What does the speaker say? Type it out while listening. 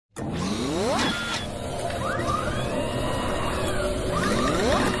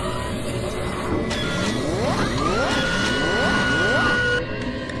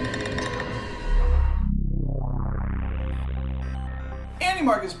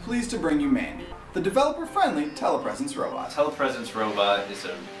pleased to bring you Mandy, the developer-friendly Telepresence robot. Telepresence robot is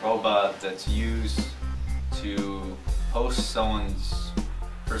a robot that's used to host someone's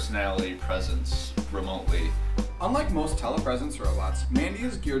personality presence remotely. Unlike most Telepresence robots, Mandy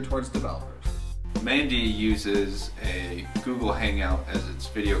is geared towards developers. Mandy uses a Google Hangout as its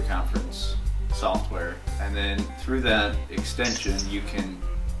video conference software, and then through that extension you can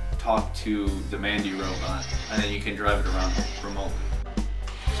talk to the Mandy robot, and then you can drive it around remotely.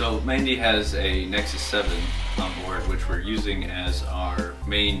 So Mandy has a Nexus 7 on board, which we're using as our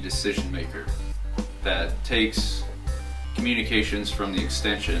main decision maker that takes communications from the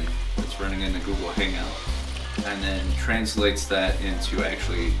extension that's running in the Google Hangout and then translates that into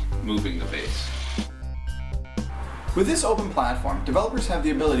actually moving the base. With this open platform, developers have the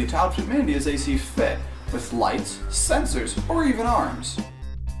ability to outfit Mandy as they see fit, with lights, sensors, or even arms.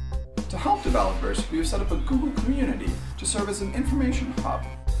 To help developers, we have set up a Google community to serve as an information hub.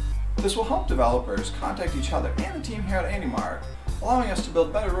 This will help developers contact each other and the team here at AndyMark, allowing us to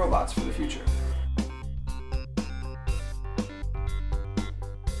build better robots for the future.